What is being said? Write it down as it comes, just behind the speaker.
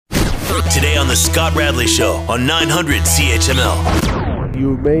Today on the Scott Radley Show on 900 CHML.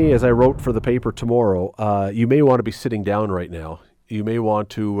 You may, as I wrote for the paper tomorrow, you may want to be sitting down right now. You may want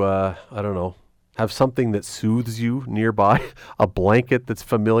to, have something that soothes you nearby, a blanket that's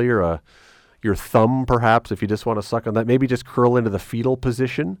familiar, your thumb perhaps, if you just want to suck on that. Maybe just curl into the fetal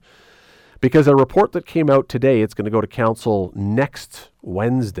position. Because a report that came out today, it's going to go to council next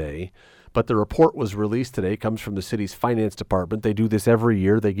Wednesday, but the report was released today, comes from the city's finance department. They do this every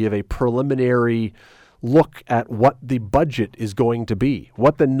year. They give a preliminary look at what the budget is going to be,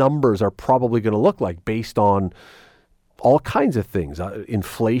 what the numbers are probably going to look like based on all kinds of things,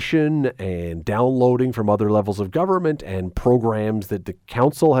 inflation and downloading from other levels of government and programs that the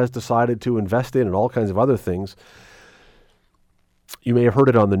council has decided to invest in and all kinds of other things. You may have heard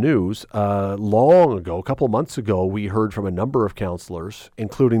it on the news. Long ago, a couple months ago, we heard from a number of councillors,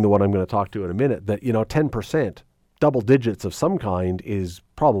 including the one I'm going to talk to in a minute, that 10%, double digits of some kind, is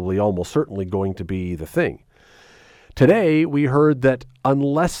probably almost certainly going to be the thing. Today, we heard that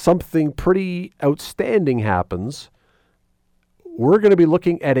unless something pretty outstanding happens, we're going to be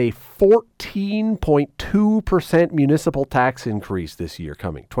looking at a 14.2% municipal tax increase this year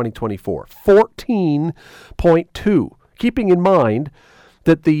coming, 2024. 14.2%. Keeping in mind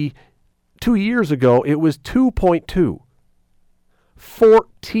that 2 years ago, it was 2.2.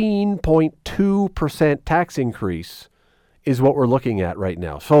 14.2% tax increase is what we're looking at right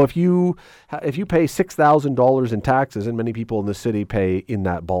now. So if you pay $6,000 in taxes, and many people in the city pay in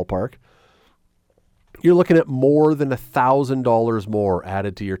that ballpark, you're looking at more than $1,000 more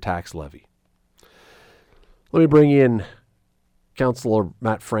added to your tax levy. Let me bring in Councillor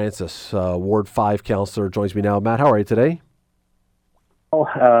Matt Francis, Ward 5 Councillor, joins me now. Matt, how are you today? Well,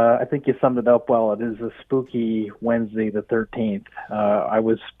 I think you summed it up well. It is a spooky Wednesday the 13th. I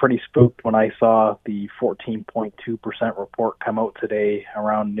was pretty spooked when I saw the 14.2% report come out today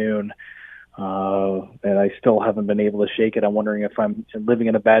around noon, and I still haven't been able to shake it. I'm wondering if I'm living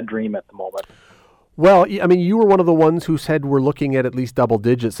in a bad dream at the moment. Well, I mean, you were one of the ones who said we're looking at least double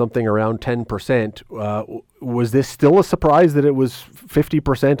digits, something around 10%. Was this still a surprise that it was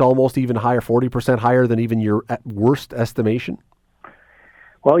 50%, almost even higher, 40% higher than even your worst estimation?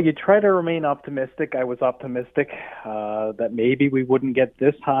 Well, you try to remain optimistic. I was optimistic that maybe we wouldn't get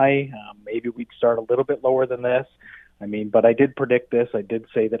this high. Maybe we'd start a little bit lower than this. But I did predict this. I did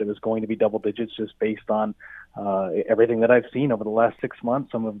say that it was going to be double digits just based on everything that I've seen over the last 6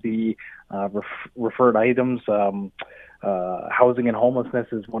 months. Some of the referred items, housing and homelessness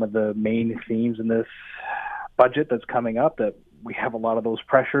is one of the main themes in this budget that's coming up, that we have a lot of those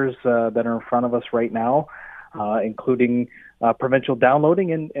pressures that are in front of us right now, including provincial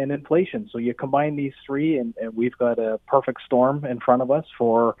downloading and inflation. So you combine these three, and we've got a perfect storm in front of us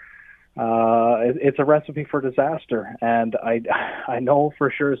for it's a recipe for disaster. And I know for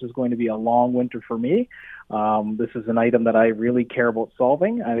sure this is going to be a long winter for me. This is an item that I really care about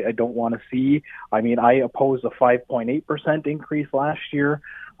solving. I don't want to see, I opposed a 5.8% increase last year.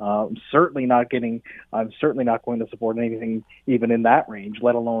 I'm certainly not going to support anything even in that range,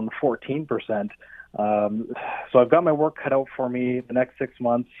 let alone 14%. So I've got my work cut out for me the next 6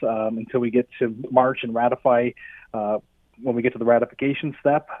 months until we get to March and ratify. When we get to the ratification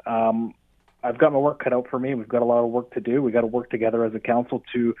step, I've got my work cut out for me. We've got a lot of work to do. We've got to work together as a council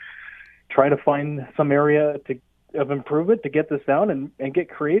to try to find some area of improvement to get this down and get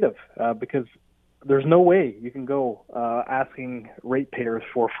creative, because there's no way you can go asking ratepayers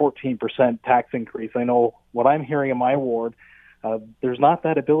for 14% tax increase. I know what I'm hearing in my ward, there's not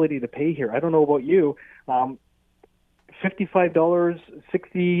that ability to pay here. I don't know about you. $55,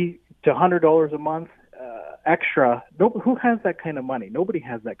 $60 to $100 a month extra. Who has that kind of money? Nobody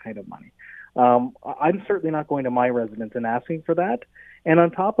has that kind of money. I'm certainly not going to my residents and asking for that. And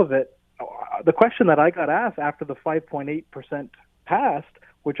on top of it, the question that I got asked after the 5.8% passed,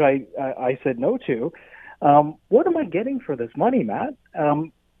 which I said no to, what am I getting for this money, Matt?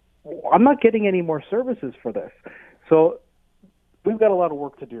 I'm not getting any more services for this. So we've got a lot of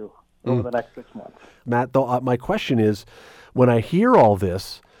work to do over the next 6 months. Matt, though, my question is, when I hear all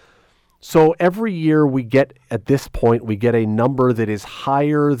this, so every year we get a number that is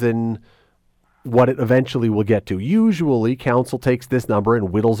higher than what it eventually will get to. Usually, council takes this number and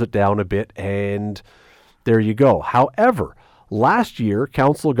whittles it down a bit, and there you go. However, last year,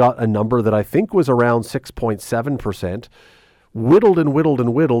 council got a number that I think was around 6.7%, whittled and whittled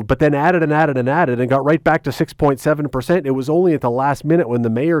and whittled, but then added and added and added and got right back to 6.7%. It was only at the last minute when the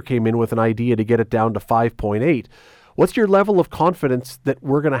mayor came in with an idea to get it down to 5.8%. What's your level of confidence that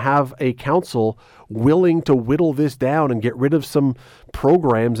we're going to have a council willing to whittle this down and get rid of some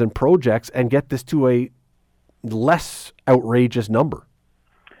programs and projects and get this to a less outrageous number?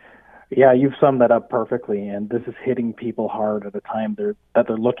 Yeah, you've summed that up perfectly, and this is hitting people hard at a time that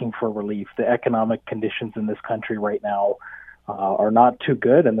they're looking for relief. The economic conditions in this country right now are not too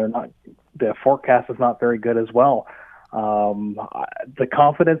good, and the forecast is not very good as well. The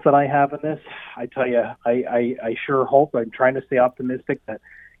confidence that I have in this, I tell you, I sure hope. I'm trying to stay optimistic that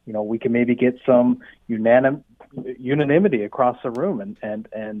we can maybe get some unanimity across the room,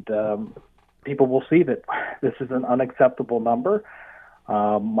 and people will see that this is an unacceptable number.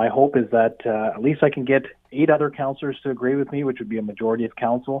 My hope is that at least I can get 8 other councillors to agree with me, which would be a majority of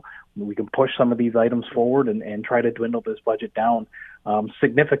council. We can push some of these items forward and try to dwindle this budget down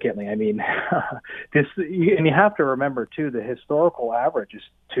significantly. I mean, and you have to remember too, the historical average is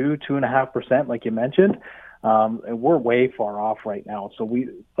 2.5%, like you mentioned. And we're way far off right now. So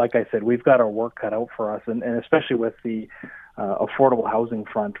like I said, we've got our work cut out for us, and especially with the affordable housing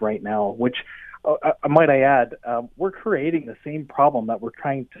front right now, which might I add, we're creating the same problem that we're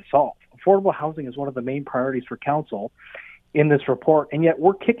trying to solve. Affordable housing is one of the main priorities for council in this report, and yet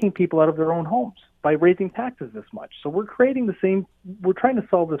we're kicking people out of their own homes by raising taxes this much. So we're trying to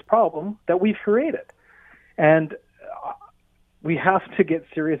solve this problem that we've created. And we have to get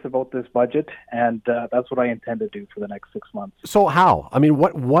serious about this budget, and that's what I intend to do for the next 6 months. So how? I mean,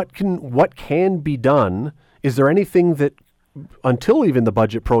 what can be done? Is there anything that, until even the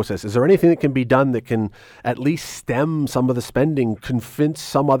budget process, is there anything that can be done that can at least stem some of the spending, convince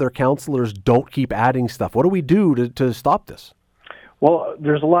some other councillors don't keep adding stuff? What do we do to stop this? Well,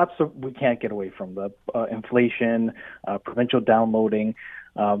 there's lots we can't get away from. The inflation, provincial downloading.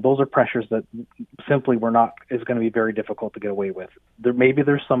 Those are pressures that simply is going to be very difficult to get away with.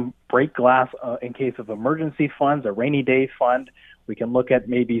 There's some break glass in case of emergency funds, a rainy day fund. We can look at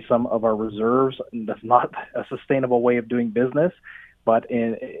maybe some of our reserves. That's not a sustainable way of doing business. But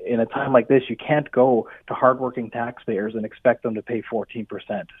in a time like this, you can't go to hardworking taxpayers and expect them to pay 14%.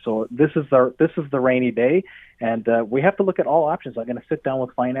 So this is the rainy day, and we have to look at all options. I'm going to sit down with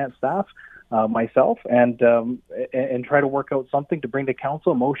finance staff, myself, and try to work out something to bring to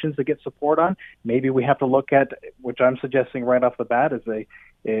council, motions to get support on. Maybe we have to look at, which I'm suggesting right off the bat, is a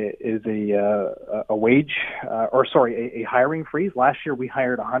hiring freeze. Last year we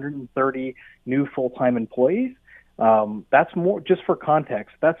hired 130 new full-time employees. That's more, just for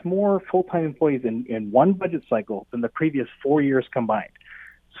context, that's more full-time employees in one budget cycle than the previous 4 years combined.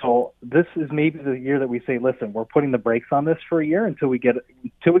 So this is maybe the year that we say, listen, we're putting the brakes on this for a year until we get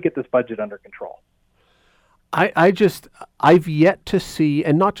this budget under control. I've yet to see,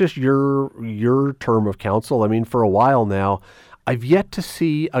 and not just your term of council, I mean, for a while now, I've yet to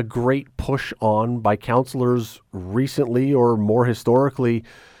see a great push on by councillors recently or more historically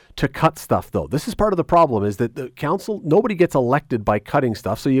to cut stuff, though. This is part of the problem, is that the council, nobody gets elected by cutting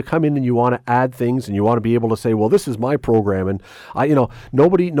stuff. So you come in and you want to add things, and you want to be able to say, well, this is my program. And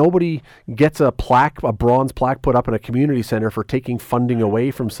nobody gets a bronze plaque put up in a community center for taking funding away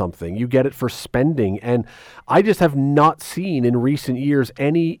from something. You get it for spending. And I just have not seen in recent years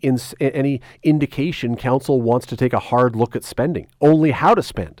any indication council wants to take a hard look at spending, only how to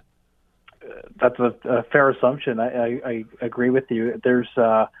spend. That's a fair assumption. I agree with you. There's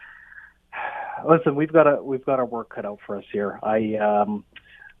listen, we've got our work cut out for us here.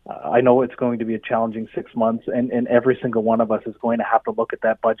 I know it's going to be a challenging 6 months, and every single one of us is going to have to look at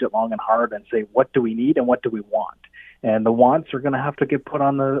that budget long and hard and say, what do we need and what do we want? And the wants are going to have to get put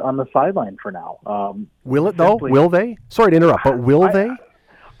on the sideline for now. Will it though? Will they? Sorry to interrupt, but will they?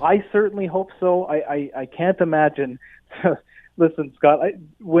 I certainly hope so. I can't imagine. Listen, Scott,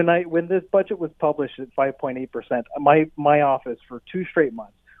 when this budget was published at 5.8%, my office for 2 straight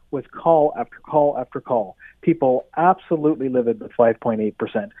months was call after call after call. People absolutely livid with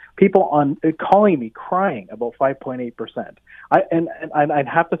 5.8%. People calling me crying about 5.8%. I'd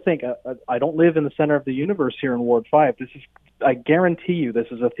have to think. I don't live in the center of the universe here in Ward 5. I guarantee you this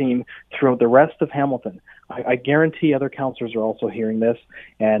is a theme throughout the rest of Hamilton. I guarantee other councillors are also hearing this,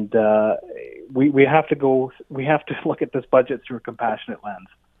 and we have to look at this budget through a compassionate lens.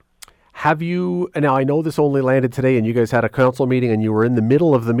 Have you, now I know this only landed today and you guys had a council meeting and you were in the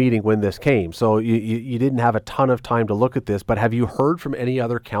middle of the meeting when this came, so you didn't have a ton of time to look at this, but have you heard from any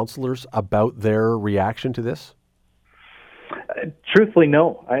other councillors about their reaction to this? Truthfully,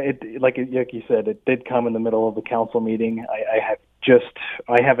 no. Like you said, it did come in the middle of the council meeting.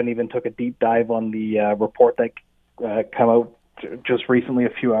 I haven't even took a deep dive on the report that came out just recently, a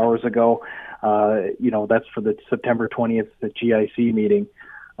few hours ago. That's for the September 20th, the GIC meeting.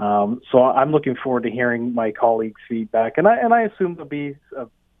 So I'm looking forward to hearing my colleagues' feedback, and I assume there'll be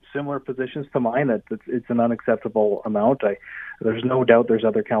similar positions to mine, that it's an unacceptable amount. There's no doubt there's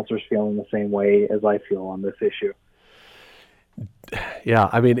other councillors feeling the same way as I feel on this issue. Yeah,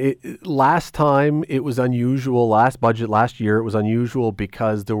 I mean, last time it was unusual. Last year, it was unusual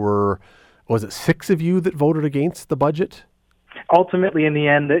because there was it 6 of you that voted against the budget? Ultimately, in the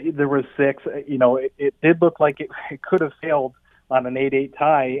end, there was 6. It did look like it could have failed on an 8-8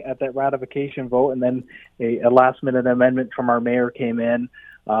 tie at that ratification vote, and then a last-minute amendment from our mayor came in,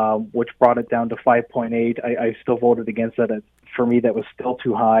 which brought it down to 5.8. I still voted against that. For me, that was still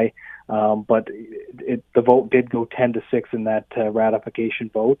too high, but the vote did go 10-6 in that ratification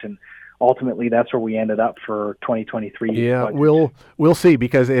vote, and ultimately that's where we ended up for 2023. Yeah, budget. we'll see,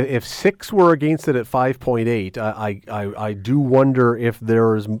 because if 6 were against it at 5.8, I do wonder if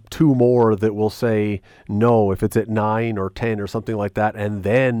there's 2 more that will say no if it's at 9 or 10 or something like that. And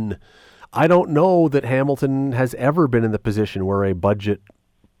then I don't know that Hamilton has ever been in the position where a budget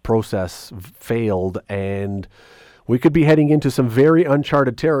process failed, and we could be heading into some very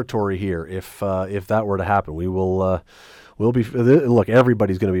uncharted territory here if that were to happen. Look,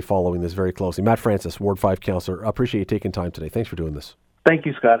 everybody's going to be following this very closely. Matt Francis, Ward 5 Councillor, I appreciate you taking time today. Thanks for doing this. Thank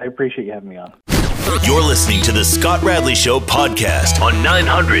you, Scott. I appreciate you having me on. You're listening to the Scott Radley Show podcast on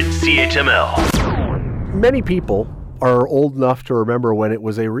 900 CHML. Many people are old enough to remember when it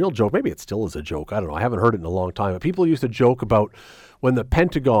was a real joke. Maybe it still is a joke. I don't know. I haven't heard it in a long time. But people used to joke about when the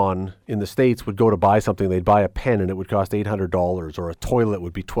Pentagon in the States would go to buy something, they'd buy a pen and it would cost $800, or a toilet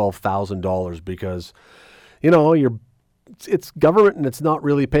would be $12,000 because, it's government and it's not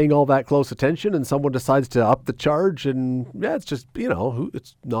really paying all that close attention, and someone decides to up the charge, and it's just,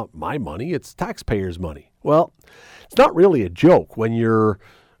 it's not my money, it's taxpayers' money. Well, it's not really a joke when your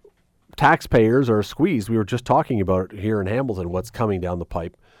taxpayers are squeezed. We were just talking about it here in Hamilton, what's coming down the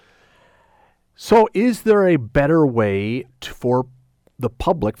pipe. So is there a better way for the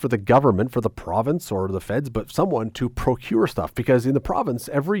public, for the government, for the province or the feds, but someone to procure stuff? Because in the province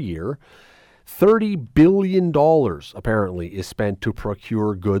every year, $30 billion apparently is spent to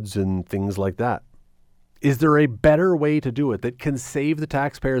procure goods and things like that. Is there a better way to do it that can save the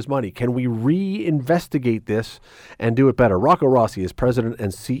taxpayers' money? Can we reinvestigate this and do it better? Rocco Rossi is president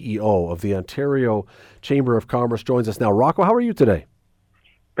and CEO of the Ontario Chamber of Commerce, joins us now. Rocco, how are you today?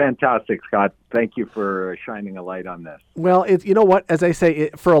 Fantastic, Scott. Thank you for shining a light on this. Well, you know what? As I say,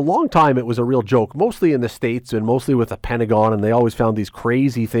 for a long time, it was a real joke, mostly in the States and mostly with the Pentagon, and they always found these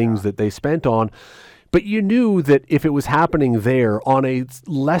crazy things that they spent on. But you knew that if it was happening there on a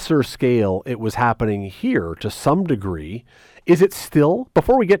lesser scale, it was happening here to some degree. Is it still,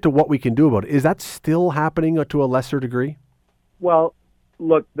 before we get to what we can do about it, is that still happening to a lesser degree? Well,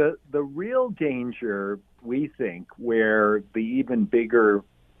 look, the real danger, we think, where the even bigger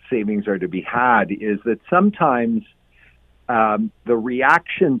savings are to be had is that sometimes the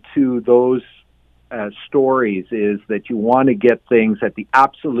reaction to those stories is that you want to get things at the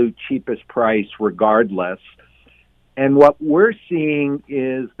absolute cheapest price regardless. And what we're seeing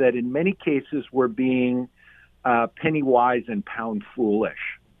is that in many cases we're being penny wise and pound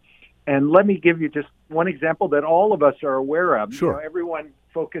foolish. And let me give you just one example that all of us are aware of. Sure. Everyone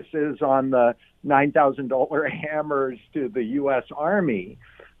focuses on the $9,000 hammers to the U.S. Army.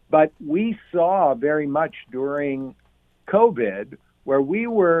 But we saw very much during COVID where we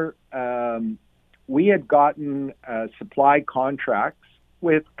had gotten supply contracts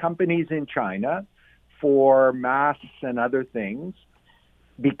with companies in China for masks and other things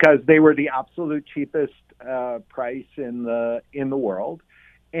because they were the absolute cheapest price in the world.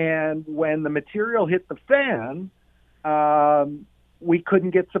 And when the material hit the fan, we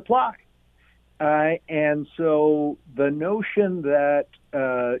couldn't get supply. And so the notion that,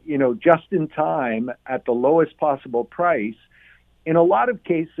 just in time at the lowest possible price, in a lot of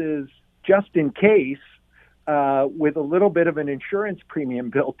cases, just in case, with a little bit of an insurance premium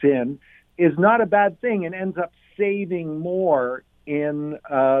built in, is not a bad thing and ends up saving more in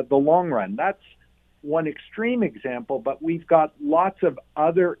the long run. That's one extreme example, but we've got lots of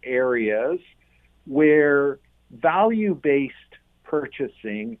other areas where value-based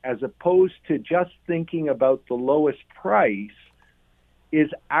purchasing, as opposed to just thinking about the lowest price, is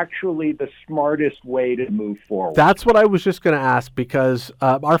actually the smartest way to move forward. That's what I was just going to ask, because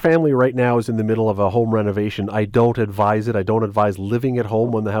our family right now is in the middle of a home renovation. I don't advise it. I don't advise living at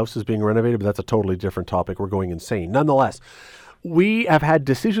home when the house is being renovated, but that's a totally different topic. We're going insane. Nonetheless, we have had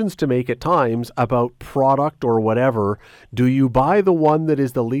decisions to make at times about product or whatever. Do you buy the one that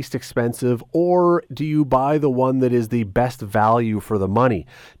is the least expensive, or do you buy the one that is the best value for the money?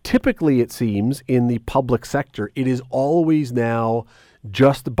 Typically, it seems, in the public sector, it is always now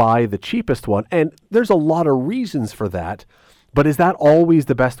just buy the cheapest one. And there's a lot of reasons for that, but is that always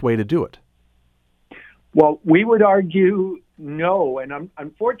the best way to do it? Well, we would argue no. And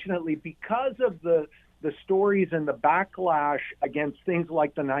unfortunately, because of the the stories and the backlash against things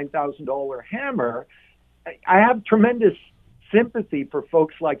like the $9,000 hammer, I have tremendous sympathy for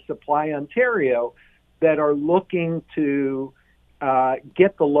folks like Supply Ontario that are looking to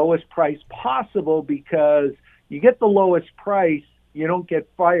get the lowest price possible, because you get the lowest price, you don't get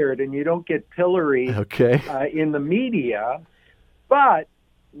fired and you don't get pilloried in the media. But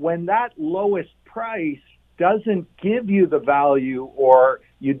when that lowest price doesn't give you the value, or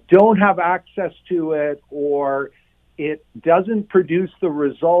you don't have access to it, or it doesn't produce the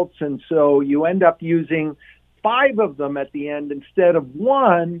results, and so you end up using 5 of them at the end instead of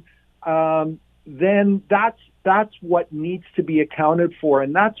 1, then that's what needs to be accounted for.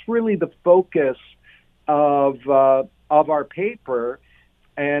 And that's really the focus of our paper,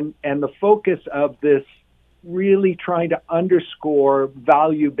 and the focus of this, really trying to underscore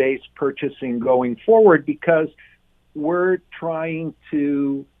value-based purchasing going forward, because we're trying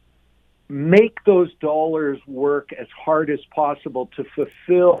to make those dollars work as hard as possible to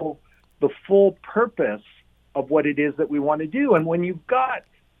fulfill the full purpose of what it is that we want to do. And when you've got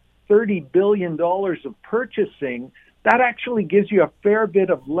 $30 billion of purchasing, that actually gives you a fair bit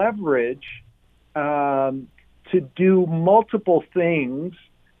of leverage to do multiple things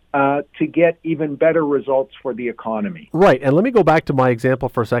to get even better results for the economy. Right. And let me go back to my example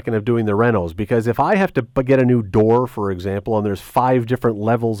for a second of doing the renos, because if I have to get a new door, for example, and there's 5 different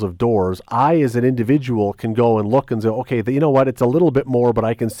levels of doors, I as an individual can go and look and say, okay, you know what, it's a little bit more, but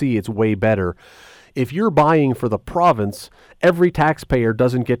I can see it's way better. If you're buying for the province, every taxpayer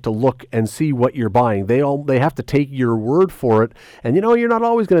doesn't get to look and see what you're buying. They have to take your word for it. And you're not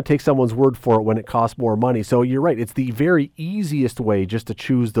always going to take someone's word for it when it costs more money. So you're right. It's the very easiest way just to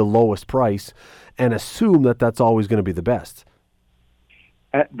choose the lowest price and assume that that's always going to be the best.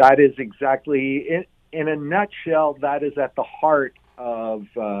 That is exactly, in a nutshell, that is at the heart of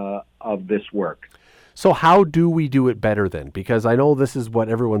this work. So how do we do it better then? Because I know this is what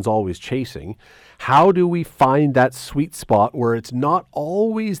everyone's always chasing. How do we find that sweet spot where it's not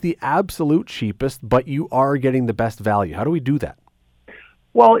always the absolute cheapest, but you are getting the best value? How do we do that?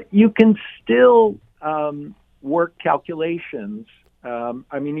 Well, you can still work calculations.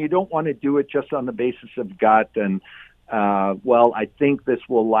 You don't want to do it just on the basis of gut and, I think this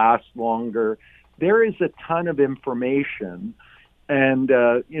will last longer. There is a ton of information. And,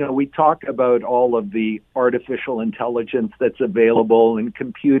 we talk about all of the artificial intelligence that's available and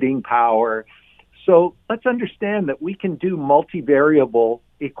computing power. So let's understand that we can do multivariable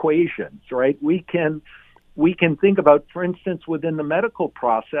equations, right? We can think about, for instance, within the medical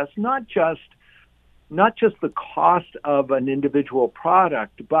process, not just the cost of an individual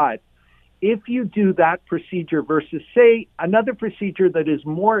product, but if you do that procedure versus, say, another procedure that is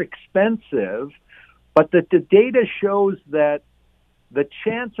more expensive, but that the data shows that the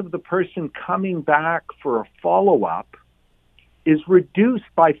chance of the person coming back for a follow-up is reduced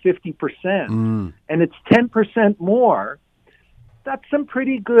by 50%, and it's 10% more, that's some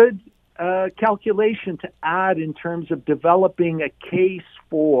pretty good calculation to add in terms of developing a case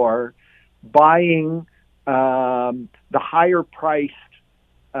for buying the higher-priced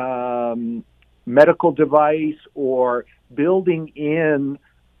medical device, or building in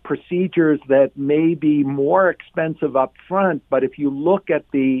procedures that may be more expensive up front, but if you look at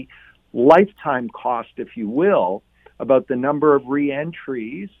the lifetime cost, if you will, about the number of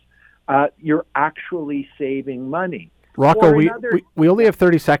re-entries, you're actually saving money. Rocco, we only have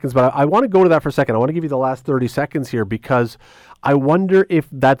 30 seconds, but I want to go to that for a second. I want to give you the last 30 seconds here, because I wonder if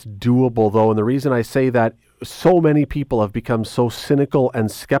that's doable, though. And the reason I say that, so many people have become so cynical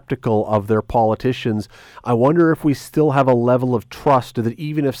and skeptical of their politicians. I wonder if we still have a level of trust that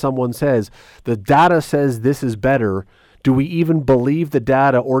even if someone says, the data says this is better, do we even believe the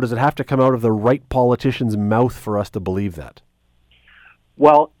data, or does it have to come out of the right politician's mouth for us to believe that?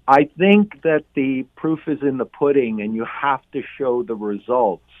 Well, I think that the proof is in the pudding, and you have to show the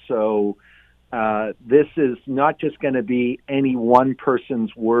results. So this is not just going to be any one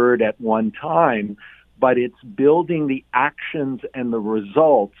person's word at one time, but it's building the actions and the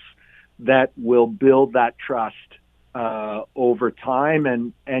results that will build that trust over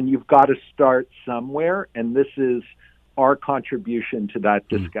time. And you've got to start somewhere, and this is our contribution to that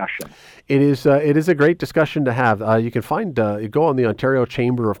discussion. It is a great discussion to have. You can find, you go on the Ontario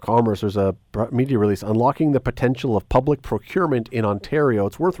Chamber of Commerce, there's a media release, Unlocking the Potential of Public Procurement in Ontario.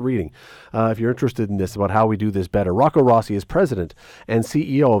 It's worth reading if you're interested in this, about how we do this better. Rocco Rossi is President and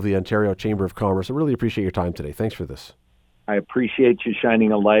CEO of the Ontario Chamber of Commerce. I really appreciate your time today. Thanks for this. I appreciate you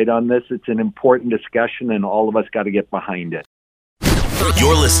shining a light on this. It's an important discussion, and all of us got to get behind it.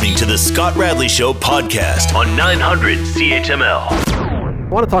 You're listening to the Scott Radley Show podcast on 900 CHML.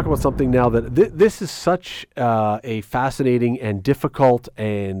 I want to talk about something now that this is such a fascinating and difficult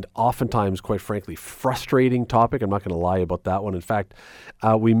and oftentimes, quite frankly, frustrating topic. I'm not going to lie about that one. In fact,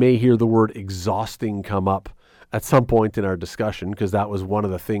 we may hear the word exhausting come up at some point in our discussion, because that was one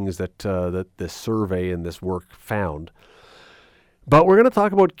of the things that this survey and this work found. But we're going to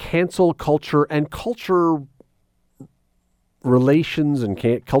talk about cancel culture and culture relations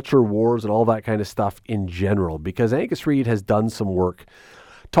and culture wars and all that kind of stuff in general, because Angus Reid has done some work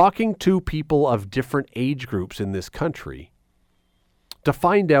talking to people of different age groups in this country to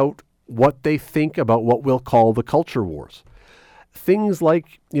find out what they think about what we'll call the culture wars. Things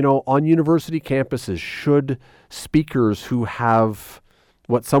like, on university campuses, should speakers who have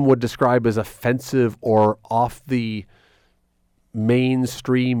what some would describe as offensive or off the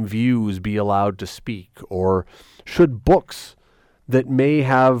mainstream views be allowed to speak? Or should books that may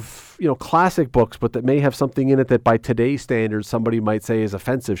have, classic books, but that may have something in it that by today's standards somebody might say is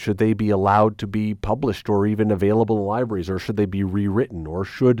offensive, should they be allowed to be published or even available in libraries, or should they be rewritten? Or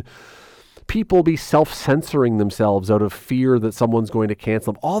should people be self-censoring themselves out of fear that someone's going to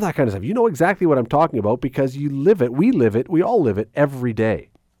cancel them? All that kind of stuff. You know exactly what I'm talking about, because you live it, we all live it every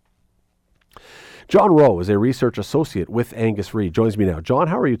day. Jon Roe is a research associate with Angus Reid. Joins me now. Jon,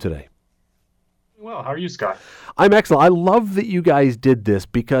 how are you today? Well, how are you, Scott? I'm excellent. I love that you guys did this,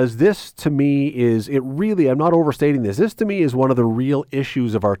 because this to me I'm not overstating this. This to me is one of the real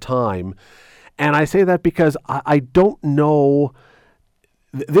issues of our time. And I say that because I don't know.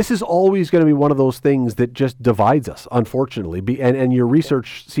 This is always going to be one of those things that just divides us, unfortunately. And your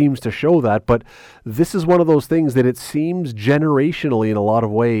research seems to show that. But this is one of those things that it seems generationally, in a lot of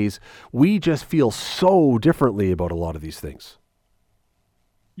ways, we just feel so differently about a lot of these things.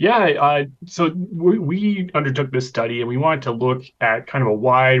 Yeah, so we undertook this study, and we wanted to look at kind of a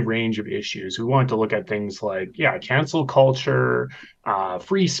wide range of issues. We wanted to look at things like, cancel culture,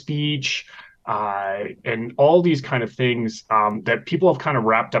 free speech, and all these kind of things that people have kind of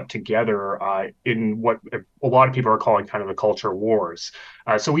wrapped up together in what a lot of people are calling kind of the culture wars.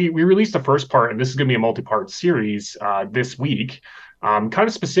 So we released the first part, and this is going to be a multi-part series this week. Kind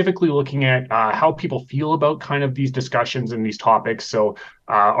of specifically looking at how people feel about kind of these discussions and these topics. So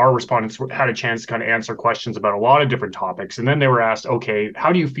our respondents had a chance to kind of answer questions about a lot of different topics. And then they were asked, okay,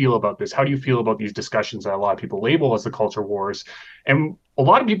 how do you feel about this? How do you feel about these discussions that a lot of people label as the culture wars? And a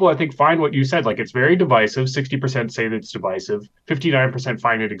lot of people, I think, find what you said, like it's very divisive. 60% say that it's divisive. 59%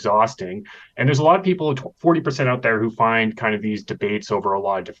 find it exhausting. And there's a lot of people, 40% out there, who find kind of these debates over a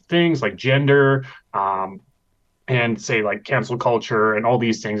lot of different things like gender, and say like cancel culture and all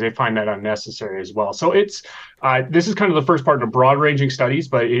these things. They find that unnecessary as well. So it's this is kind of the first part of broad-ranging studies,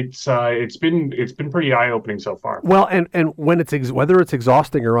 but it's been pretty eye-opening so far. Well, and when whether it's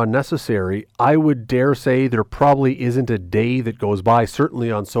exhausting or unnecessary, I would dare say there probably isn't a day that goes by, certainly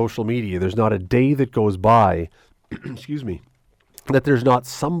on social media, there's not a day that goes by, excuse me, that there's not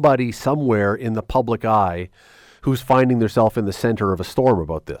somebody somewhere in the public eye who's finding themselves in the center of a storm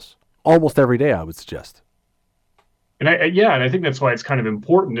about this. Almost every day, I would suggest. And I think that's why it's kind of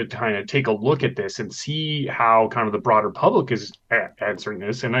important to kind of take a look at this and see how kind of the broader public is answering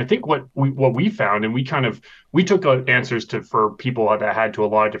this. And I think what we found, and we took answers for people that had to a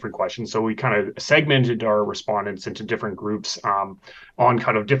lot of different questions. So we kind of segmented our respondents into different groups on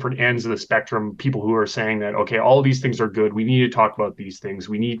kind of different ends of the spectrum. People who are saying that, okay, all of these things are good. We need to talk about these things.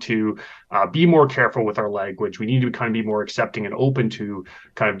 We need to be more careful with our language. We need to kind of be more accepting and open to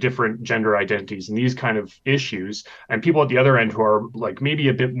kind of different gender identities and these kind of issues. And people at the other end who are like maybe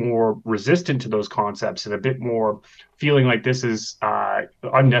a bit more resistant to those concepts and a bit more feeling like this is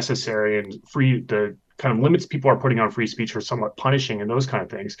unnecessary and the kind of limits people are putting on free speech are somewhat punishing and those kind of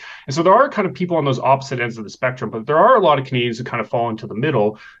things. And so there are kind of people on those opposite ends of the spectrum, but there are a lot of Canadians who kind of fall into the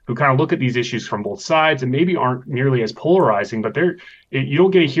middle, who kind of look at these issues from both sides and maybe aren't nearly as polarizing, but you don't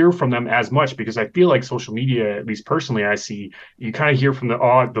get to hear from them as much, because I feel like social media, at least personally, I see you kind of hear from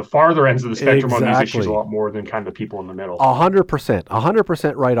the farther ends of the spectrum on these issues a lot more than kind of the people in the middle.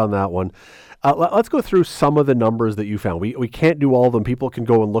 100% right on that one. Let's go through some of the numbers that you found. We can't do all of them. People can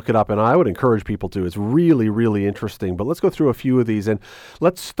go and look it up, and I would encourage people to. It's really, really interesting. But let's go through a few of these, and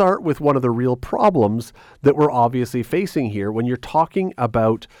let's start with one of the real problems that we're obviously facing here when you're talking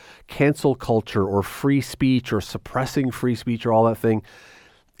about cancel culture or free speech or suppressing free speech or all that thing.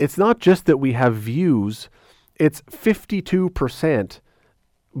 It's not just that we have views. It's 52%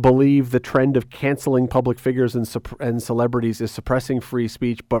 believe the trend of canceling public figures and celebrities is suppressing free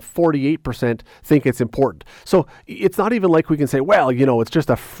speech, but 48% think it's important. So it's not even like we can say, well, it's just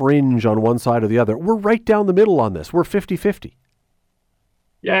a fringe on one side or the other. We're right down the middle on this. We're 50-50.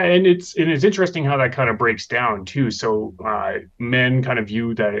 Yeah, and it's interesting how that kind of breaks down too. So men kind of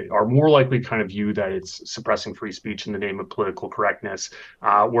are more likely kind of view that it's suppressing free speech in the name of political correctness,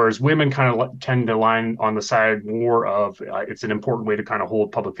 whereas women kind of tend to line on the side more of it's an important way to kind of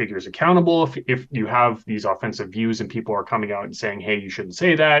hold public figures accountable. If you have these offensive views and people are coming out and saying, "Hey, you shouldn't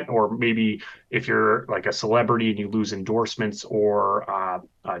say that," or maybe if you're like a celebrity and you lose endorsements or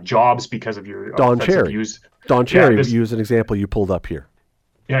jobs because of your Don offensive Cherry. views. Don Yeah, Cherry, use an example you pulled up here.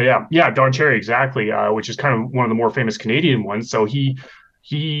 yeah. Don Cherry, exactly. Which is kind of one of the more famous Canadian ones. So he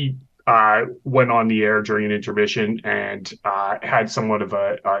went on the air during an intermission and had somewhat of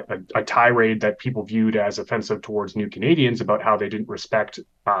a tirade that people viewed as offensive towards New Canadians about how they didn't respect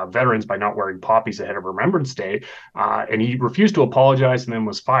veterans by not wearing poppies ahead of Remembrance Day, and he refused to apologize and then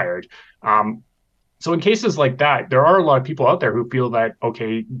was fired. So in cases like that, there are a lot of people out there who feel that,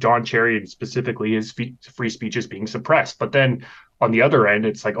 okay, Don Cherry specifically, his free speech is being suppressed. But then on the other end,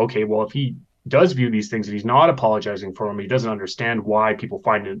 it's like, okay, well, if he does view these things and he's not apologizing for them, he doesn't understand why people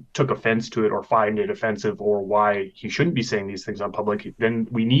took offense to it or find it offensive or why he shouldn't be saying these things on public, then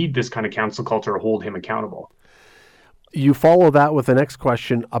we need this kind of cancel culture to hold him accountable. You follow that with the next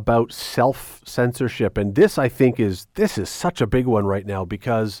question about self-censorship. And this is such a big one right now,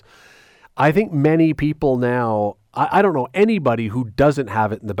 because I think many people now, I don't know anybody who doesn't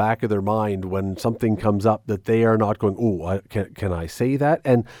have it in the back of their mind when something comes up that they are not going, oh, can I say that?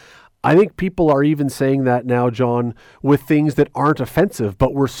 And I think people are even saying that now, Jon, with things that aren't offensive,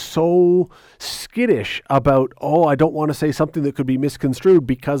 but we're so skittish about, oh, I don't want to say something that could be misconstrued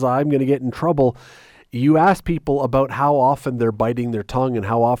because I'm going to get in trouble. You ask people about how often they're biting their tongue and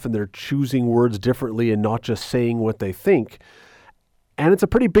how often they're choosing words differently and not just saying what they think. And it's a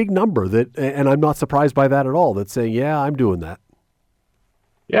pretty big number and I'm not surprised by that at all, that's saying, yeah, I'm doing that.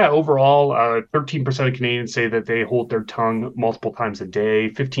 Yeah, overall, 13% of Canadians say that they hold their tongue multiple times a day.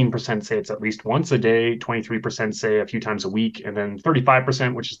 15% say it's at least once a day. 23% say a few times a week. And then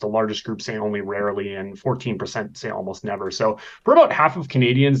 35%, which is the largest group, say only rarely. And 14% say almost never. So for about half of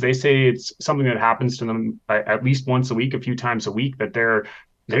Canadians, they say it's something that happens to them at least once a week, a few times a week, that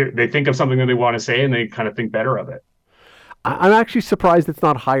they think of something that they want to say and they kind of think better of it. I'm actually surprised it's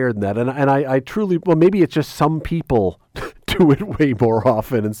not higher than that. And I truly, well, maybe it's just some people do it way more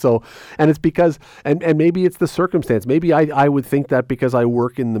often. And it's because, and maybe it's the circumstance. Maybe I would think that because I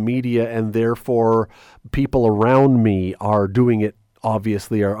work in the media and therefore people around me are doing it,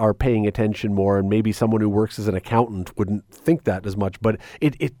 obviously are paying attention more. And maybe someone who works as an accountant wouldn't think that as much. But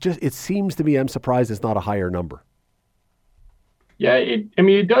it seems to me, I'm surprised it's not a higher number. Yeah,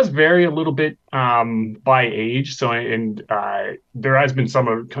 it does vary a little bit by age. So, and there has been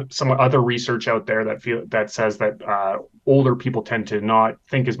some other research out there that says that older people tend to not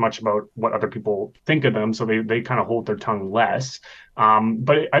think as much about what other people think of them, so they kind of hold their tongue less.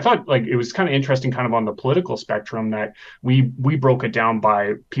 But I thought like it was kind of interesting, kind of on the political spectrum, that we broke it down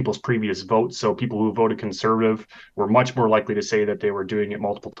by people's previous votes. So people who voted Conservative were much more likely to say that they were doing it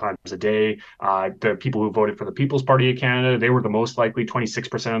multiple times a day. The people who voted for the People's Party of Canada, they were the most likely.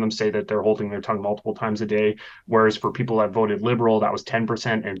 26% of them say that they're holding their tongue multiple times a day. Whereas for people that voted Liberal, that was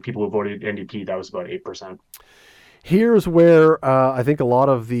 10%, and people who voted NDP, that was about 8%. Here's where I think a lot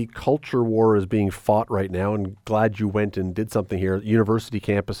of the culture war is being fought right now, and glad you went and did something here. University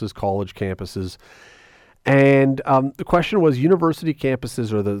campuses, college campuses. And the question was, university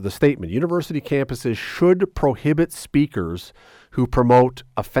campuses, or the statement, university campuses should prohibit speakers who promote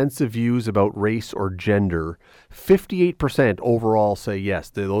offensive views about race or gender. 58% overall say yes,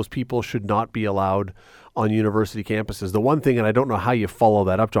 those people should not be allowed on university campuses. The one thing, and I don't know how you follow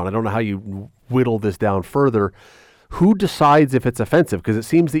that up, Jon, I don't know how you whittle this down further, who decides if it's offensive? Because it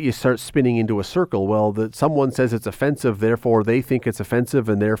seems that you start spinning into a circle. Well, that someone says it's offensive, therefore they think it's offensive,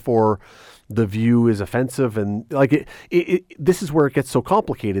 and therefore the view is offensive. And like this is where it gets so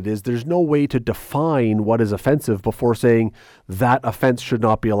complicated, is there's no way to define what is offensive before saying that offense should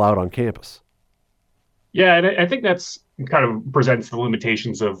not be allowed on campus. Yeah, and I think that's kind of presents the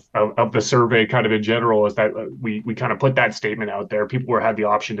limitations of the survey kind of in general, is that we kind of put that statement out there. People had the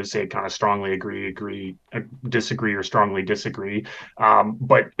option to say kind of strongly agree, disagree, or strongly disagree.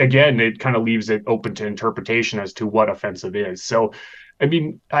 But again, it kind of leaves it open to interpretation as to what offensive is. So, I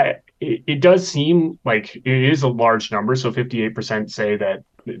mean, it does seem like it is a large number. So 58% say that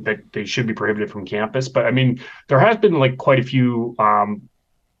they should be prohibited from campus. But I mean, there has been like quite a few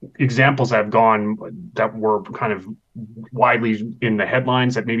examples that were kind of widely in the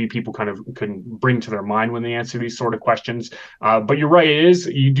headlines that maybe people kind of can bring to their mind when they answer these sort of questions. But you're right,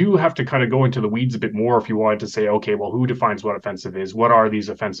 you do have to kind of go into the weeds a bit more if you wanted to say, okay, well, who defines what offensive is? What are these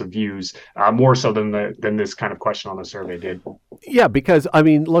offensive views? More so than this kind of question on the survey did. Yeah, because I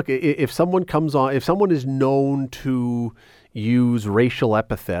mean, look, if someone if someone is known to use racial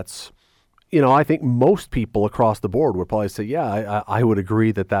epithets, I think most people across the board would probably say, yeah, I would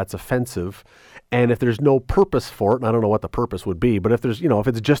agree that that's offensive. And if there's no purpose for it, and I don't know what the purpose would be, but if there's, if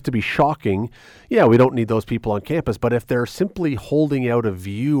it's just to be shocking, yeah, we don't need those people on campus. But if they're simply holding out a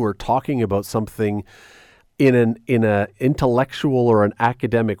view or talking about something in an intellectual or an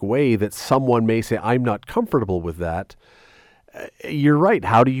academic way that someone may say, I'm not comfortable with that, you're right.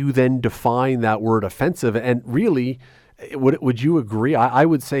 How do you then define that word offensive? And really, would you agree? I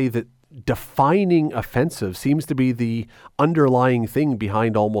would say that defining offensive seems to be the underlying thing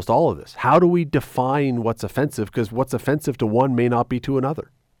behind almost all of this. How do we define what's offensive? Because what's offensive to one may not be to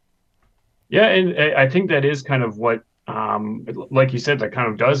another. Yeah, and I think that is kind of what, like you said, that kind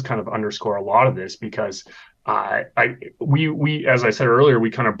of does kind of underscore a lot of this, because we as I said earlier, we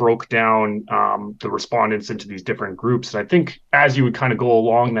kind of broke down the respondents into these different groups. And I think as you would kind of go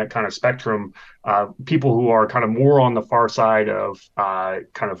along that kind of spectrum, people who are kind of more on the far side of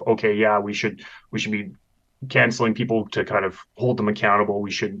kind of, okay, yeah, we should be canceling people to kind of hold them accountable.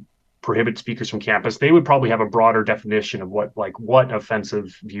 We should prohibit speakers from campus. They would probably have a broader definition of what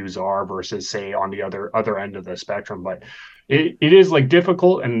offensive views are versus, say, on the other end of the spectrum. But it is like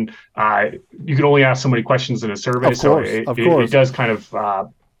difficult, and you can only ask so many questions in a survey. Of course. It does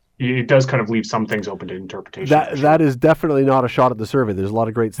kind of leave some things open to interpretation. That is definitely not a shot at the survey. There's a lot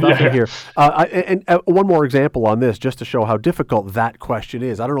of great stuff in here. And one more example on this, just to show how difficult that question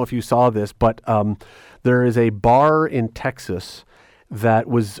is. I don't know if you saw this, but there is a bar in Texas that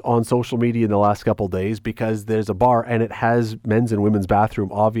was on social media in the last couple of days, because there's a bar and it has men's and women's bathroom,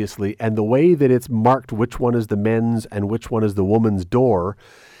 obviously. And the way that it's marked which one is the men's and which one is the woman's door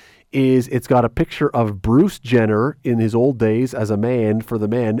is it's got a picture of Bruce Jenner in his old days as a man for the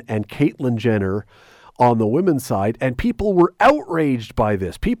men and Caitlyn Jenner on the women's side. And people were outraged by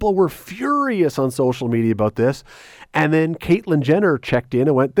this. People were furious on social media about this. And then Caitlyn Jenner checked in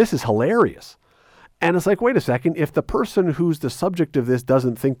and went, this is hilarious. And it's like, wait a second, if the person who's the subject of this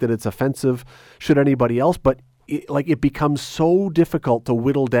doesn't think that it's offensive, should anybody else? But it becomes so difficult to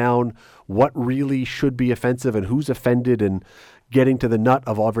whittle down what really should be offensive and who's offended, and getting to the nut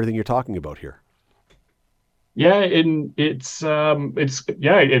of everything you're talking about here. Yeah, and it's one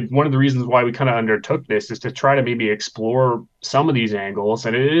of the reasons why we kind of undertook this is to try to maybe explore some of these angles.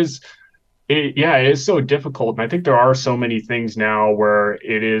 And it is so difficult. And I think there are so many things now where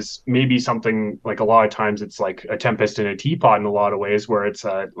it is maybe something like, a lot of times it's like a tempest in a teapot in a lot of ways, where it's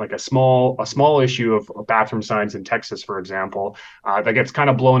like a small issue of bathroom signs in Texas, for example, that gets kind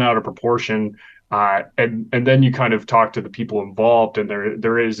of blown out of proportion. And then you kind of talk to the people involved, and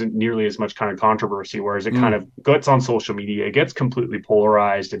there isn't nearly as much kind of controversy, whereas it kind of gets on social media, it gets completely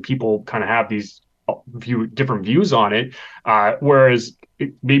polarized, and people kind of have these different views on it. Whereas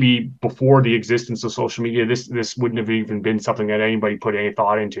maybe before the existence of social media, this wouldn't have even been something that anybody put any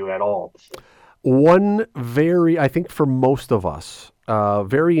thought into at all. I think for most of us,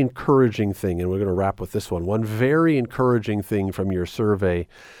 very encouraging thing, and we're going to wrap with this one very encouraging thing from your survey.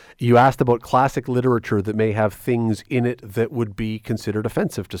 You asked about classic literature that may have things in it that would be considered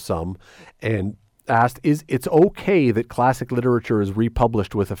offensive to some, and asked, it's okay that classic literature is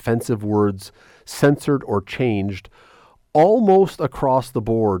republished with offensive words censored or changed? Almost across the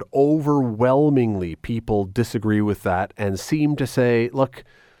board, overwhelmingly, people disagree with that and seem to say, look,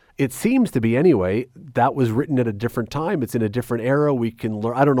 it seems to be anyway, that was written at a different time. It's in a different era. We can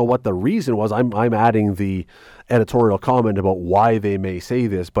learn. I don't know what the reason was. I'm adding the editorial comment about why they may say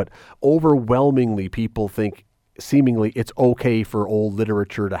this, but overwhelmingly people think seemingly it's okay for old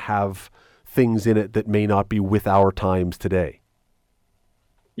literature to have things in it that may not be with our times today.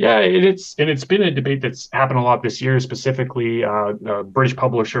 Yeah, it's been a debate that's happened a lot this year. Specifically, a British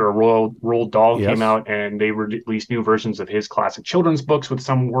publisher, Roald Dahl, came out and they released new versions of his classic children's books with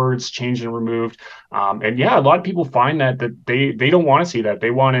some words changed and removed. And yeah, a lot of people find that they don't want to see that.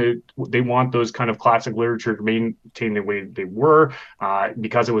 They want those kind of classic literature to maintain the way they were,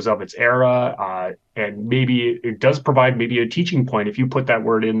 because it was of its era. And maybe it does provide maybe a teaching point. If you put that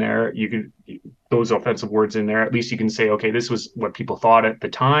word in there, those offensive words in there, at least you can say, okay, this was what people thought at the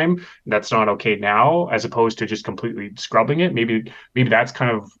time. That's not okay now, as opposed to just completely scrubbing it. Maybe that's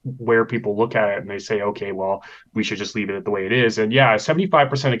kind of where people look at it and they say, okay, well, we should just leave it the way it is. And yeah,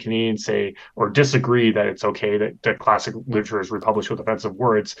 75% of Canadians say or disagree that it's okay that classic literature is republished with offensive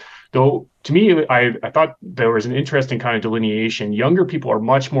words. Though to me, I thought there was an interesting kind of delineation. Younger people are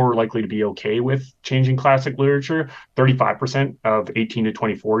much more likely to be okay with changing classic literature. 35% of 18 to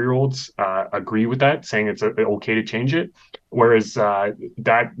 24-year-olds agree with that, saying it's okay to change it, whereas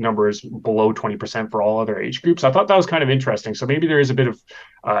that number is below 20% for all other age groups. I thought that was kind of interesting. So maybe there is a bit of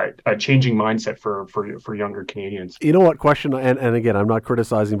a changing mindset for younger Canadians. You know what question, and again, I'm not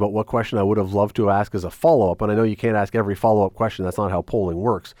criticizing, but what question I would have loved to ask as a follow-up, and I know you can't ask every follow-up question. That's not how polling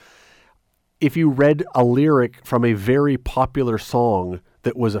works. If you read a lyric from a very popular song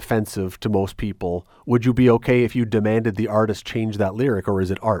that was offensive to most people, would you be okay if you demanded the artist change that lyric, or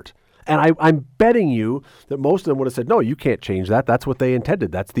is it art? And I'm betting you that most of them would have said, no, you can't change that. That's what they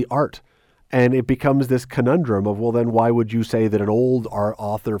intended. That's the art. And it becomes this conundrum of, well, then why would you say that an old art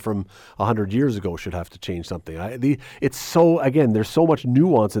author from 100 years ago should have to change something? It's so, again, there's so much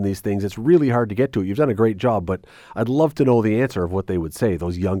nuance in these things. It's really hard to get to it. You've done a great job, but I'd love to know the answer of what they would say,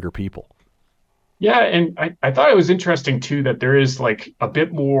 those younger people. Yeah, and I thought it was interesting too that there is like a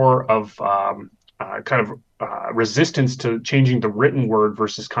bit more of resistance to changing the written word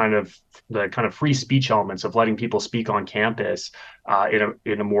versus the kind of free speech elements of letting people speak on campus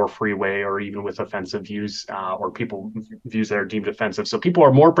in a more free way, or even with offensive views or people views that are deemed offensive. So people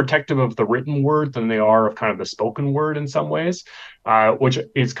are more protective of the written word than they are of kind of the spoken word in some ways, which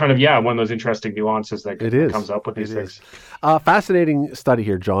is kind of, one of those interesting nuances that comes up with these things. Fascinating study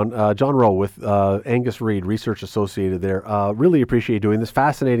here, Jon. Jon Roe with Angus Reid, research associated there. Really appreciate doing this.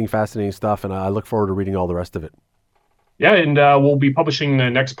 Fascinating stuff, and I look forward to reading all the rest of it. Yeah, and we'll be publishing the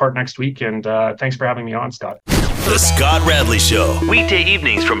next part next week, and thanks for having me on, Scott. The Scott Radley Show, weekday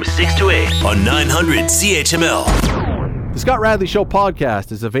evenings from 6 to 8 on 900 CHML. The Scott Radley Show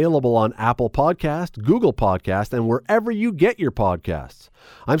podcast is available on Apple Podcast, Google Podcast, and wherever you get your podcasts.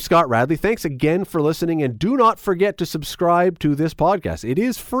 I'm Scott Radley. Thanks again for listening, and do not forget to subscribe to this podcast. It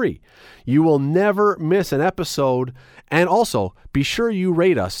is free. You will never miss an episode, and also be sure you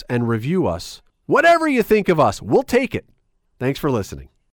rate us and review us. Whatever you think of us, we'll take it. Thanks for listening.